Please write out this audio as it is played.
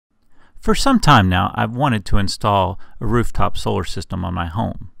For some time now, I've wanted to install a rooftop solar system on my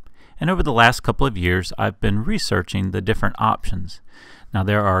home. And over the last couple of years, I've been researching the different options. Now,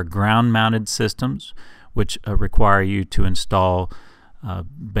 there are ground-mounted systems, which require you to install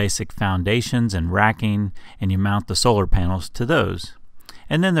basic foundations and racking, and you mount the solar panels to those.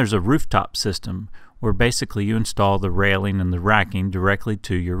 And then there's a rooftop system, where basically you install the railing and the racking directly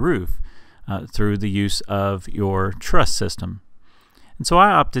to your roof through the use of your truss system. And so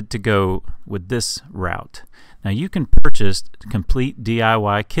I opted to go with this route. Now, you can purchase complete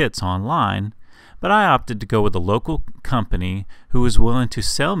DIY kits online, but I opted to go with a local company who was willing to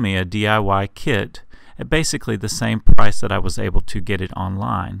sell me a DIY kit at basically the same price that I was able to get it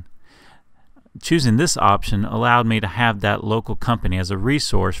online. Choosing this option allowed me to have that local company as a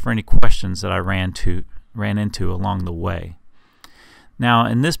resource for any questions that I ran into along the way. Now,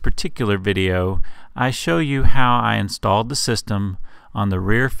 in this particular video, I show you how I installed the system on the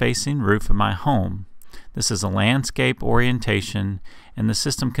rear-facing roof of my home. This is a landscape orientation, and the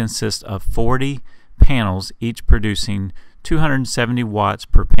system consists of 40 panels, each producing 270 watts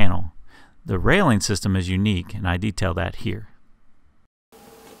per panel. The railing system is unique, and I detail that here.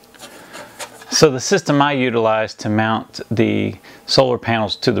 So the system I utilized to mount the solar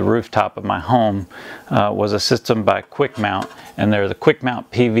panels to the rooftop of my home was a system by QuickMount, and they're the QuickMount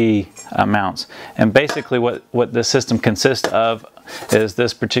PV mounts. And basically what this system consists of is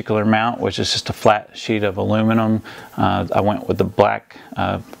this particular mount, which is just a flat sheet of aluminum. I went with the black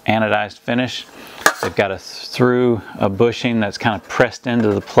anodized finish. They've got a through bushing that's kind of pressed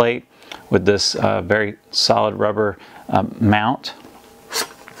into the plate with this very solid rubber mount.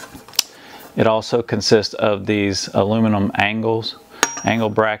 It also consists of these aluminum angle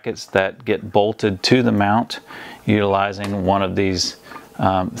brackets that get bolted to the mount utilizing one of these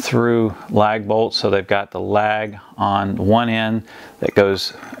through lag bolts. So they've got the lag on one end that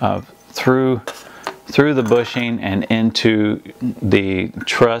goes through the bushing and into the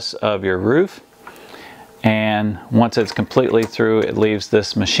truss of your roof. And once it's completely through, it leaves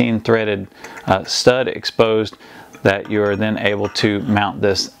this machine threaded stud exposed that you're then able to mount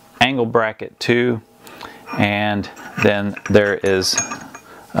this angle bracket to, and then there is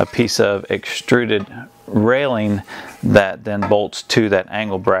a piece of extruded railing that then bolts to that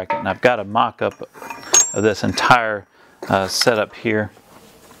angle bracket. And I've got a mock-up of this entire setup here,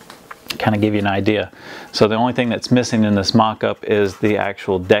 kind of give you an idea. So the only thing that's missing in this mock-up is the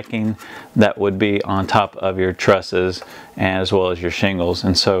actual decking that would be on top of your trusses as well as your shingles.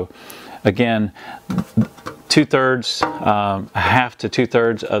 And so again, half to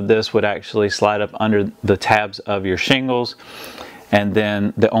two-thirds of this would actually slide up under the tabs of your shingles, and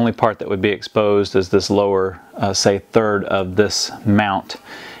then the only part that would be exposed is this lower, say, third of this mount.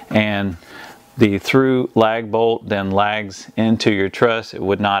 And the through lag bolt then lags into your truss. It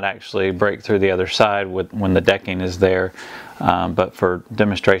would not actually break through the other side when the decking is there, but for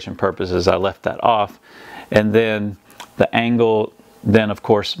demonstration purposes I left that off. And then the angle then of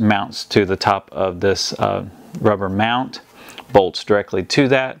course mounts to the top of this rubber mount, bolts directly to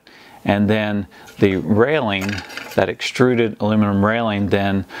that, and then the railing, that extruded aluminum railing,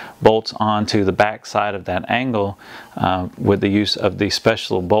 then bolts onto the back side of that angle with the use of these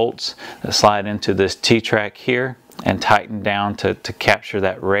special bolts that slide into this T-track here and tighten down to capture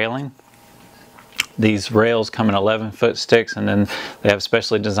that railing. These rails come in 11-foot sticks, and then they have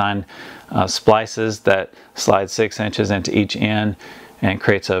specially designed splices that slide 6 inches into each end and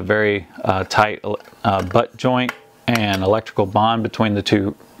creates a very tight butt joint and electrical bond between the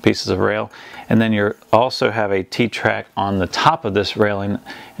two pieces of rail. And then you also have a T-track on the top of this railing,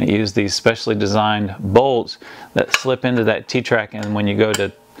 and you use these specially designed bolts that slip into that T-track, and when you go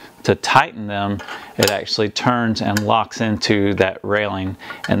to tighten them, it actually turns and locks into that railing.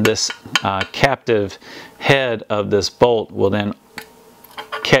 And this captive head of this bolt will then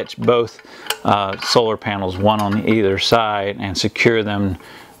catch both solar panels, one on either side, and secure them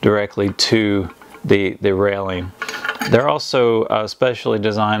directly to the railing. They're also specially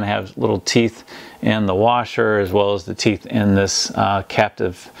designed to have little teeth in the washer as well as the teeth in this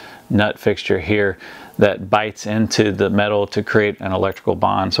captive nut fixture here that bites into the metal to create an electrical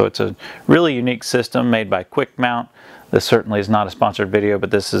bond. So it's a really unique system made by QuickMount. This certainly is not a sponsored video,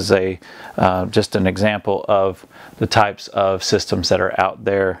 but this is just an example of the types of systems that are out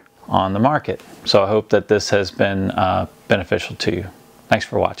there on the market. So I hope that this has been beneficial to you. Thanks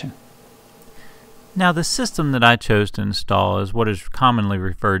for watching. Now, the system that I chose to install is what is commonly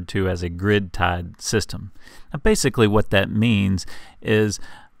referred to as a grid-tied system. Now, basically what that means is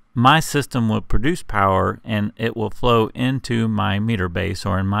my system will produce power and it will flow into my meter base,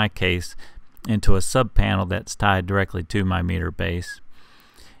 or in my case into a sub panel that's tied directly to my meter base.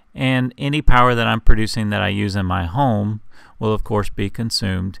 And any power that I'm producing that I use in my home will of course be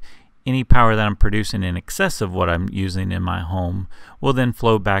consumed. Any power that I'm producing in excess of what I'm using in my home will then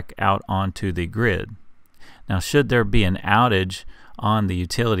flow back out onto the grid. Now, should there be an outage on the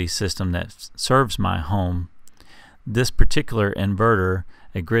utility system that serves my home, this particular inverter,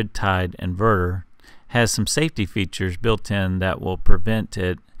 a grid-tied inverter, has some safety features built in that will prevent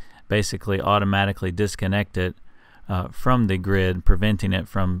it, basically automatically disconnect it from the grid, preventing it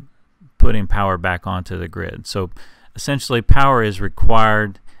from putting power back onto the grid. So essentially power is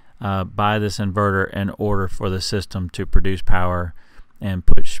required by this inverter in order for the system to produce power and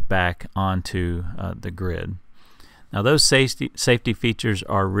push back onto the grid. Now, those safety features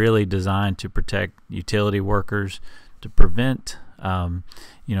are really designed to protect utility workers, to prevent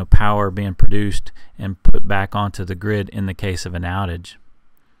power being produced and put back onto the grid in the case of an outage.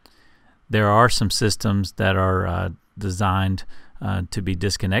 There are some systems that are designed to be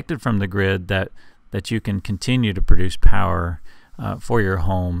disconnected from the grid that you can continue to produce power for your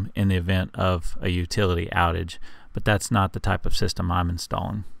home in the event of a utility outage, but that's not the type of system I'm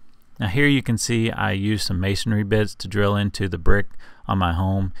installing. Now, here you can see I used some masonry bits to drill into the brick on my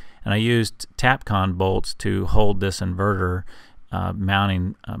home, and I used Tapcon bolts to hold this inverter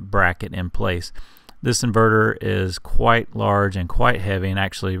mounting bracket in place. This inverter is quite large and quite heavy, and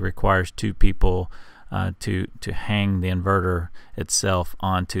actually requires two people to hang the inverter itself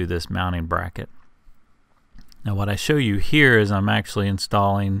onto this mounting bracket. Now, what I show you here is I'm actually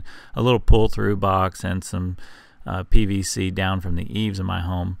installing a little pull-through box and some PVC down from the eaves of my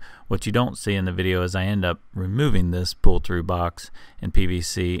home. What you don't see in the video is I end up removing this pull-through box and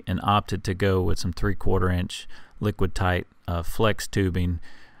PVC and opted to go with some 3/4 inch LiquidTight flex tubing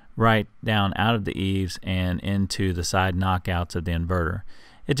right down out of the eaves and into the side knockouts of the inverter.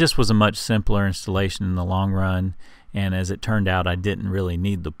 It just was a much simpler installation in the long run, and as it turned out, I didn't really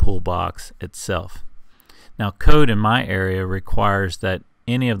need the pull box itself. Now, code in my area requires that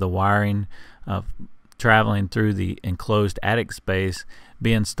any of the wiring traveling through the enclosed attic space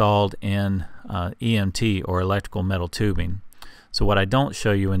be installed in EMT, or electrical metal tubing. So what I don't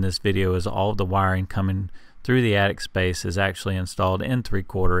show you in this video is all of the wiring coming through the attic space is actually installed in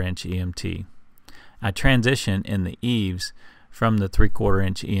 3/4 inch EMT. I transition in the eaves from the 3/4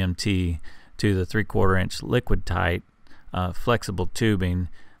 inch EMT to the 3/4 inch LiquidTight flexible tubing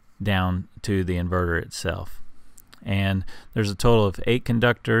down to the inverter itself. And there's a total of 8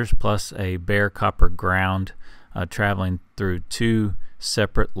 conductors plus a bare copper ground traveling through 2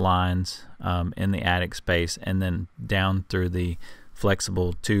 separate lines in the attic space, and then down through the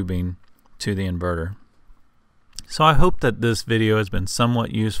flexible tubing to the inverter. So I hope that this video has been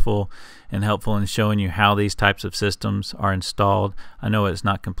somewhat useful and helpful in showing you how these types of systems are installed. I know it's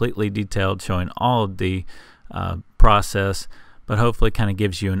not completely detailed, showing all of the process, but hopefully it kind of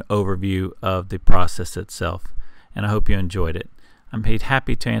gives you an overview of the process itself. And I hope you enjoyed it. I'm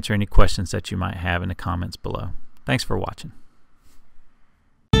happy to answer any questions that you might have in the comments below. Thanks for watching.